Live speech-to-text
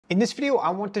In this video, I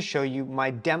want to show you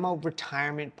my demo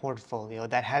retirement portfolio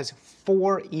that has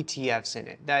 4 ETFs in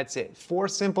it. That's it. 4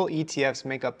 simple ETFs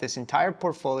make up this entire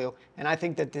portfolio, and I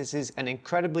think that this is an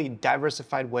incredibly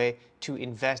diversified way to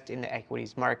invest in the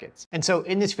equities markets. And so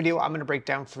in this video, I'm going to break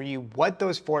down for you what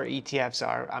those 4 ETFs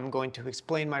are. I'm going to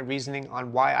explain my reasoning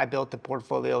on why I built the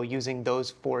portfolio using those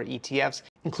 4 ETFs,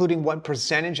 including what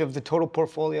percentage of the total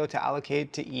portfolio to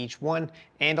allocate to each one,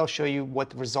 and I'll show you what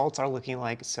the results are looking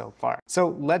like so far.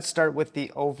 So let's start with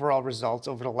the overall results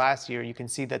over the last year. You can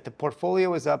see that the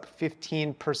portfolio is up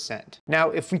 15%. Now,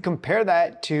 if we compare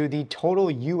that to the total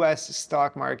US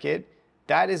stock market,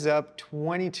 that is up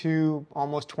 22,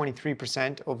 almost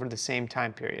 23% over the same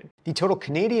time period. The total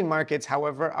Canadian markets,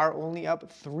 however, are only up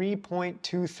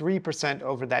 3.23%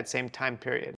 over that same time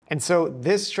period. And so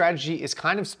this strategy is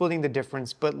kind of splitting the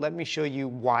difference, but let me show you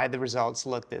why the results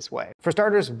look this way. For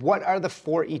starters, what are the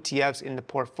 4 ETFs in the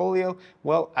portfolio?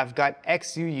 Well, I've got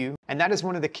XUU, and that is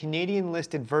one of the Canadian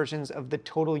listed versions of the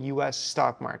total US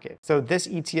stock market. So this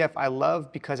ETF I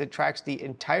love because it tracks the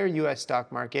entire US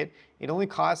stock market. It only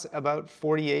costs about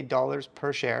 $48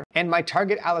 per share. And my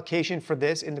target allocation for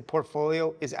this in the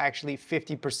portfolio is actually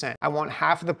 50%. I want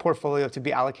half of the portfolio to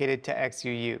be allocated to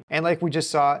XUU. And like we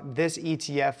just saw, this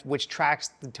ETF, which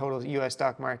tracks the total US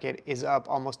stock market, is up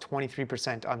almost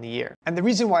 23% on the year. And the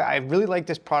reason why I really like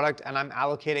this product and I'm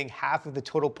allocating half of the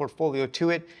total portfolio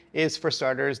to it is, for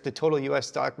starters, the total US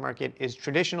stock market is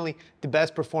traditionally the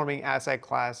best performing asset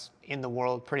class in the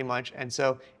world, pretty much. And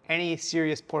so any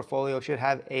serious portfolio should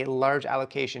have a large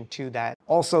allocation to that.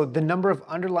 Also, the number of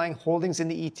underlying holdings in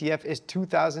the ETF is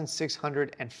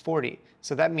 2,640.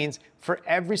 So that means for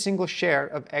every single share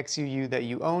of XUU that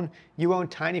you own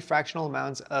tiny fractional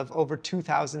amounts of over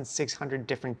 2,600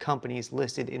 different companies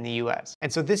listed in the US.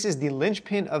 And so this is the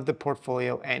linchpin of the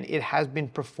portfolio, and it has been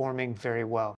performing very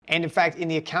well. And in fact, in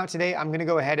the account today, I'm gonna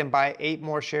go ahead and buy 8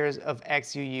 more shares of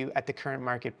XUU at the current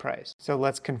market price. So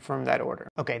let's confirm that order.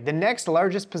 Okay, the next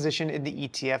largest position in the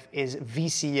ETF is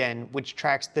VCN, which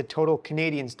tracks the total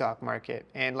Canadian stock market.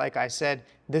 And like I said,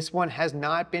 this one has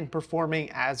not been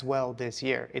performing as well this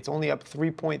year. It's only up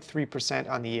 3.3%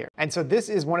 on the year. And so this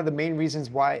is one of the main reasons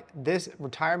why this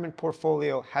retirement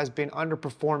portfolio has been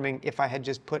underperforming if I had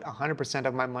just put 100%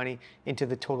 of my money into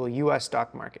the total US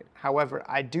stock market. However,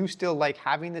 I do still like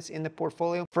having this in the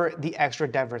portfolio for the extra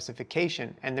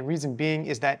diversification. And the reason being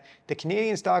is that the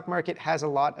Canadian stock market has a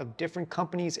lot of different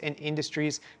companies and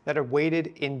industries that are weighted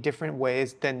in different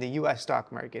ways than the US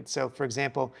stock market. So for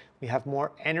example, we have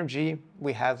more energy,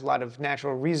 we have a lot of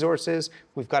natural resources,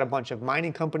 we've got a bunch of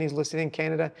mining companies listed in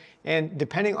Canada, and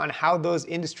depending on how those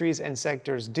industries and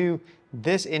sectors do,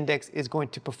 this index is going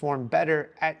to perform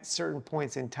better at certain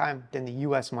points in time than the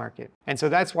US market. And so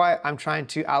that's why I'm trying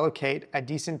to allocate a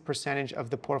decent percentage of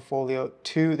the portfolio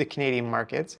to the Canadian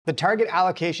markets. The target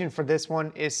allocation for this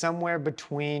one is somewhere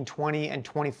between 20 and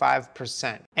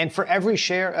 25%. And for every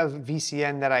share of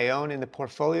VCN that I own in the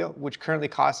portfolio, which currently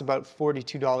costs about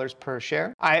 $42 per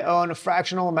share, I own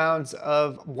fractional amounts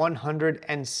of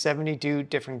 172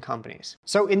 different companies.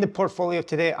 So in the portfolio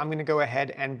today, I'm gonna go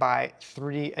ahead and buy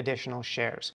 3 additional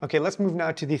shares. Okay, let's move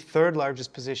now to the 3rd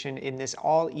largest position in this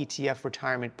all ETF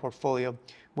retirement portfolio,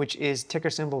 which is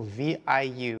ticker symbol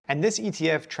VIU. And this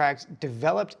ETF tracks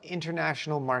developed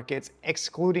international markets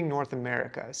excluding North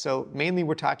America. So mainly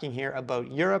we're talking here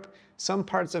about Europe, some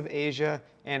parts of Asia,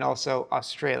 and also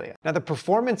Australia. Now, the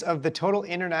performance of the total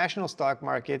international stock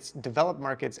markets, developed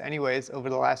markets anyways,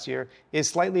 over the last year is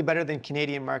slightly better than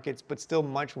Canadian markets, but still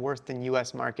much worse than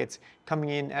US markets, coming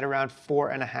in at around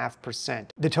 4.5%.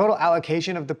 The total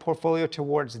allocation of the portfolio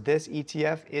towards this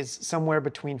ETF is somewhere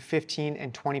between 15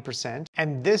 and 20%.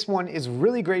 And this one is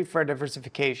really great for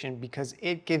diversification because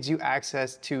it gives you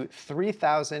access to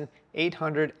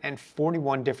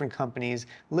 3,841 different companies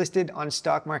listed on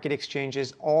stock market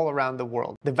exchanges all around the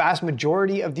world. The vast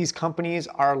majority of these companies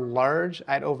are large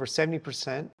at over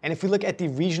 70%. And if we look at the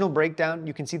regional breakdown,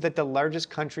 you can see that the largest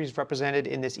countries represented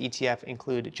in this ETF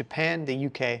include Japan, the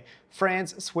UK,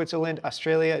 France, Switzerland,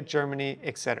 Australia, Germany,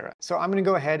 etc. So I'm gonna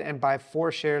go ahead and buy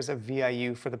 4 shares of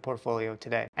VIU for the portfolio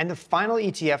today. And the final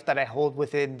ETF that I hold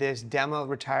within this demo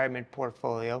retirement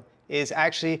portfolio is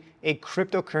actually a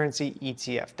cryptocurrency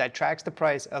ETF that tracks the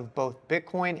price of both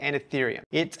Bitcoin and Ethereum.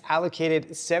 It's allocated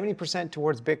 70%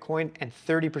 towards Bitcoin and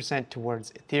 30%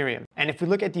 towards Ethereum. And if we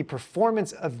look at the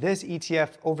performance of this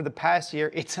ETF over the past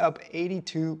year, it's up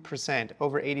 82%,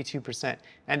 over 82%.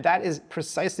 And that is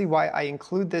precisely why I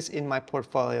include this in my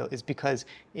portfolio, is because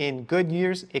in good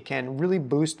years, it can really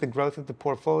boost the growth of the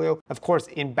portfolio. Of course,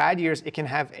 in bad years, it can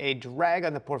have a drag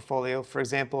on the portfolio. For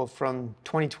example, from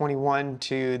 2021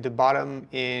 to the bottom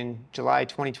in July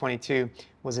 2022,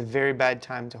 was a very bad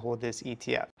time to hold this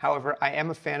ETF. However, I am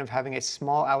a fan of having a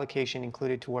small allocation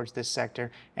included towards this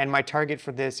sector, and my target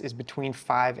for this is between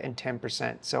 5 and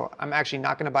 10%. So I'm actually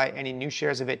not going to buy any new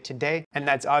shares of it today, and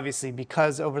that's obviously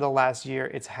because over the last year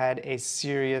it's had a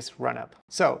serious run up.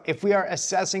 So if we are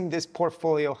assessing this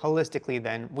portfolio holistically,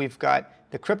 then we've got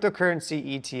the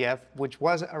cryptocurrency ETF, which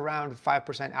was around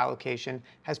 5% allocation,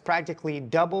 has practically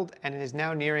doubled and is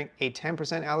now nearing a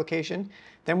 10% allocation.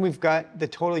 Then we've got the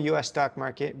total US stock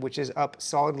market, which is up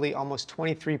solidly almost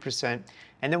 23%.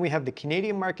 And then we have the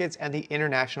Canadian markets and the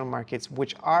international markets,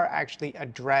 which are actually a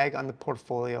drag on the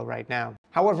portfolio right now.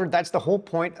 However, that's the whole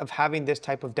point of having this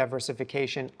type of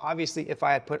diversification. Obviously, if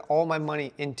I had put all my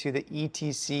money into the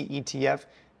ETC ETF,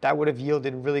 that would have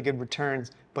yielded really good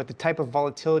returns, but the type of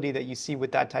volatility that you see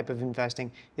with that type of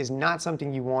investing is not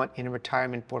something you want in a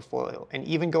retirement portfolio. And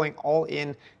even going all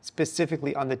in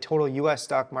specifically on the total US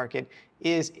stock market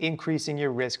is increasing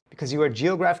your risk because you are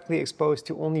geographically exposed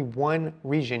to only one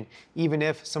region, even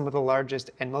if some of the largest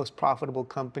and most profitable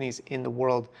companies in the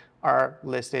world are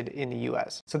listed in the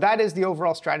US. So that is the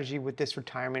overall strategy with this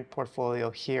retirement portfolio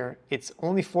here. It's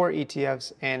only 4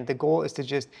 ETFs, and the goal is to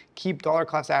just keep dollar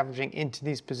cost averaging into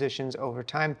these positions over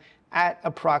time at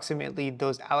approximately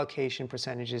those allocation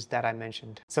percentages that I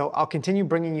mentioned. So I'll continue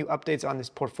bringing you updates on this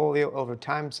portfolio over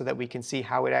time so that we can see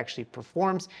how it actually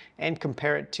performs and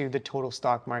compare it to the total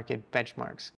stock market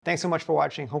benchmarks. Thanks so much for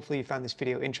watching. Hopefully you found this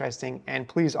video interesting, and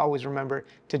please always remember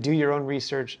to do your own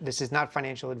research. This is not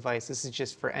financial advice. This is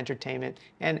just for entertainment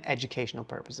and educational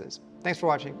purposes. Thanks for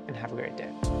watching and have a great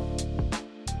day.